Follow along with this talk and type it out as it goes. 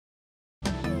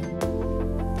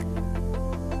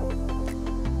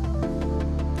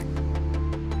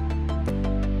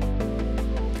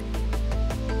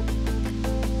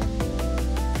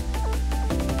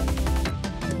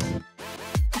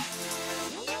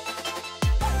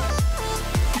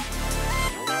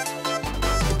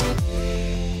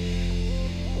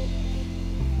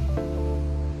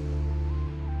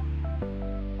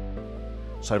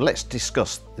So let's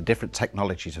discuss the different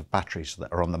technologies of batteries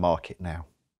that are on the market now.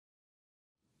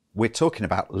 We're talking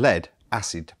about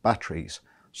lead-acid batteries,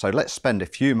 so let's spend a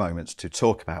few moments to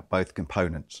talk about both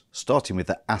components. Starting with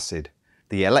the acid,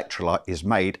 the electrolyte is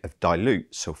made of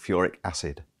dilute sulfuric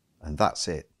acid, and that's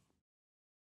it.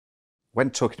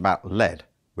 When talking about lead,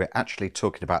 we're actually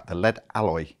talking about the lead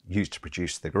alloy used to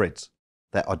produce the grids.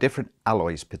 There are different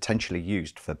alloys potentially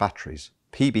used for batteries.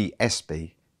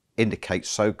 PBSB indicates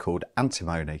so-called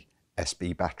antimony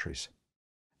SB batteries.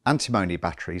 Antimony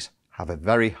batteries have a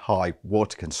very high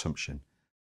water consumption.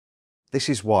 This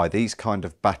is why these kind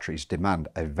of batteries demand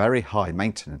a very high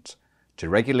maintenance to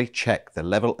regularly check the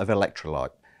level of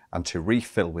electrolyte and to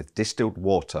refill with distilled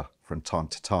water from time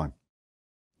to time.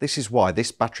 This is why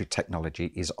this battery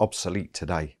technology is obsolete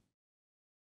today.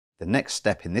 The next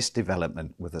step in this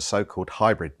development were the so-called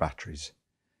hybrid batteries.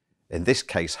 In this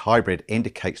case, hybrid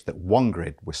indicates that one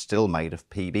grid was still made of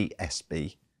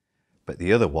PBSB, but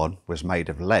the other one was made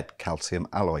of lead calcium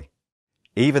alloy.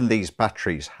 Even these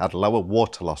batteries had lower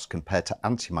water loss compared to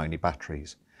antimony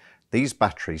batteries. These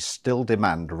batteries still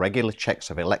demand regular checks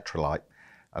of electrolyte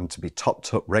and to be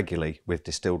topped up regularly with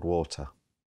distilled water.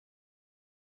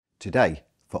 Today,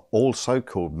 for all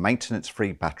so-called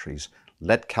maintenance-free batteries,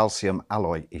 lead calcium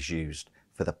alloy is used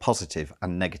for the positive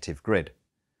and negative grid.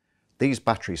 These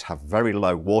batteries have very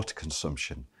low water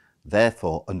consumption,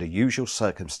 therefore under usual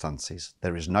circumstances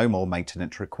there is no more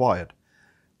maintenance required,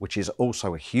 which is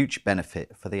also a huge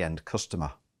benefit for the end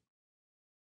customer.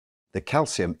 The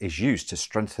calcium is used to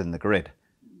strengthen the grid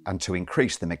and to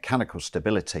increase the mechanical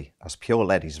stability, as pure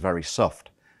lead is very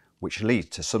soft, which leads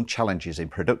to some challenges in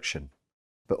production,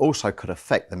 but also could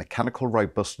affect the mechanical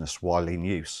robustness while in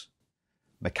use.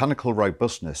 Mechanical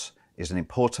robustness is an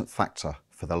important factor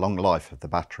for the long life of the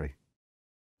battery.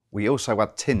 We also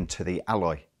add tin to the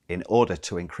alloy in order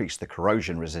to increase the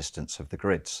corrosion resistance of the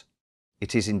grids.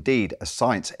 It is indeed a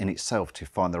science in itself to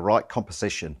find the right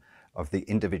composition of the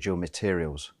individual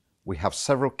materials. We have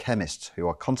several chemists who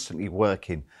are constantly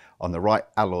working on the right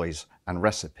alloys and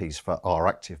recipes for our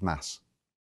active mass.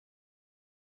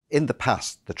 In the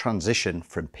past, the transition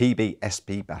from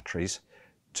PBSB batteries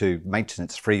to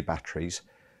maintenance-free batteries,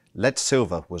 lead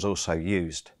silver was also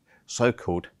used,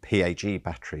 so-called PAG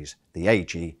batteries, the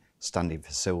AG standing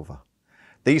for silver.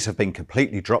 These have been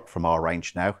completely dropped from our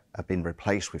range now, have been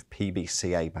replaced with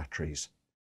PBCA batteries.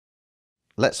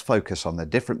 Let's focus on the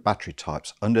different battery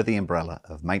types under the umbrella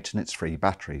of maintenance-free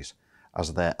batteries,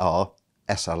 as there are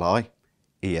SLI,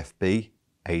 EFB,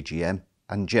 AGM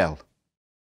and gel.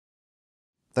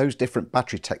 Those different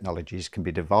battery technologies can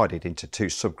be divided into two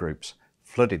subgroups: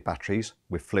 flooded batteries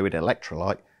with fluid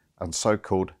electrolyte and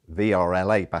so-called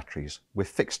VRLA batteries with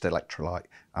fixed electrolyte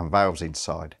and valves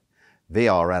inside.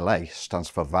 VRLA stands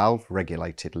for valve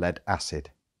regulated lead acid.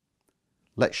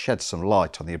 Let's shed some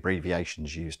light on the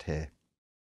abbreviations used here.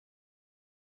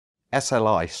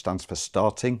 SLI stands for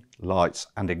starting, lights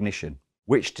and ignition,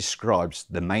 which describes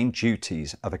the main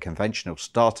duties of a conventional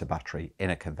starter battery in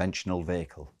a conventional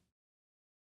vehicle.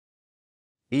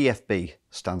 EFB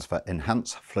stands for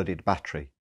enhanced flooded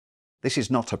battery. This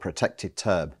is not a protected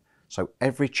term, so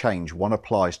every change one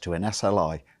applies to an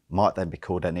SLI might then be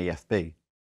called an EFB.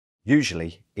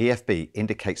 Usually, EFB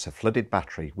indicates a flooded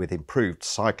battery with improved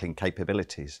cycling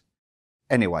capabilities.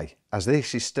 Anyway, as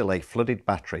this is still a flooded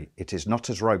battery, it is not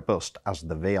as robust as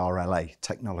the VRLA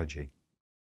technology.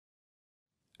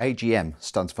 AGM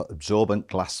stands for absorbent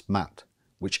glass mat,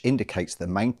 which indicates the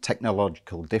main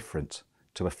technological difference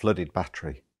to a flooded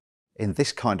battery. In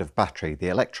this kind of battery, the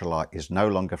electrolyte is no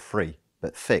longer free,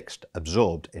 but fixed,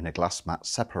 absorbed in a glass mat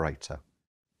separator.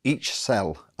 Each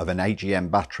cell of an AGM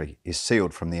battery is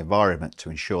sealed from the environment to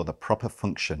ensure the proper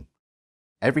function.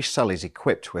 Every cell is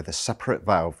equipped with a separate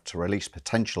valve to release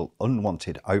potential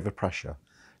unwanted overpressure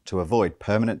to avoid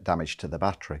permanent damage to the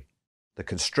battery. The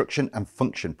construction and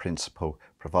function principle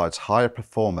provides higher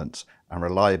performance and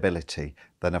reliability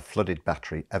than a flooded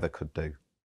battery ever could do.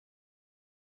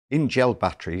 In gel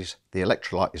batteries, the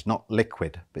electrolyte is not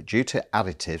liquid, but due to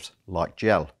additives like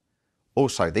gel.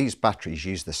 Also, these batteries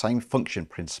use the same function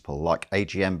principle like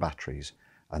AGM batteries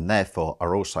and therefore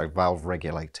are also valve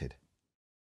regulated.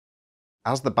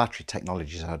 As the battery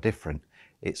technologies are different,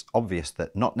 it's obvious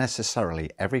that not necessarily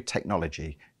every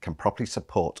technology can properly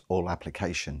support all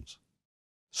applications.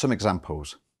 Some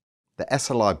examples. The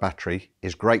SLI battery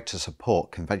is great to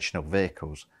support conventional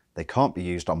vehicles. They can't be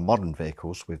used on modern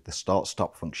vehicles with the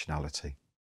start-stop functionality.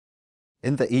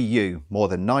 In the EU, more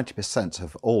than 90%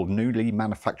 of all newly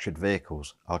manufactured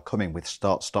vehicles are coming with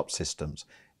start-stop systems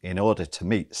in order to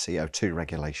meet CO2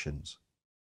 regulations.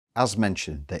 As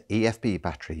mentioned, the EFB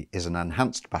battery is an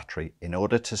enhanced battery in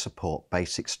order to support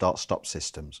basic start-stop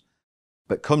systems,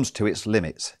 but comes to its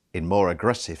limits in more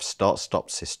aggressive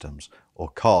start-stop systems or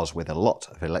cars with a lot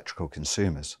of electrical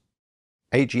consumers.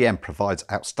 AGM provides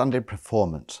outstanding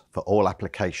performance for all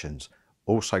applications,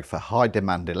 also for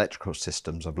high-demand electrical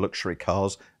systems of luxury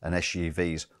cars and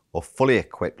SUVs or fully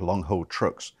equipped long-haul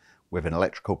trucks with an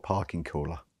electrical parking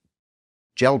cooler.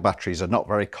 Gel batteries are not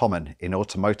very common in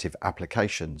automotive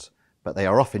applications, but they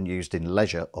are often used in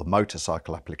leisure or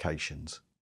motorcycle applications.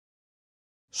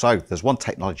 So there's one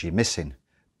technology missing: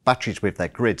 batteries with their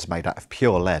grids made out of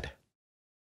pure lead.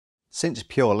 Since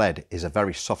pure lead is a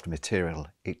very soft material,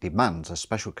 it demands a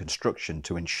special construction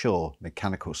to ensure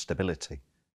mechanical stability.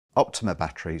 Optima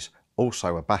Batteries,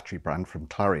 also a battery brand from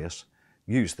Clarius,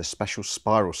 use the special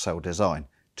spiral cell design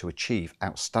to achieve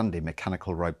outstanding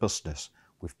mechanical robustness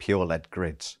with pure lead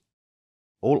grids.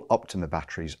 All Optima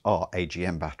batteries are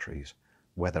AGM batteries,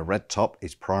 where the red top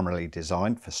is primarily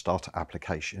designed for starter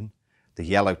application, the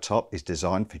yellow top is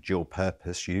designed for dual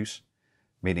purpose use,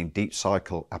 meaning deep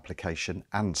cycle application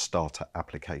and starter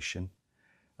application,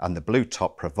 and the blue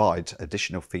top provides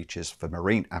additional features for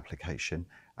marine application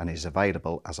and is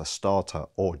available as a starter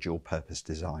or dual purpose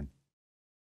design.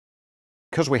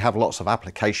 Because we have lots of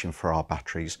application for our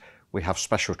batteries, we have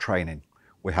special training.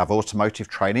 We have automotive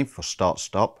training for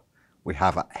start-stop, we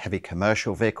have heavy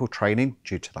commercial vehicle training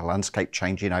due to the landscape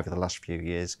changing over the last few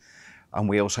years, and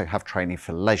we also have training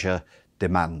for leisure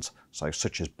demands,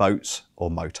 such as boats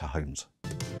or motorhomes.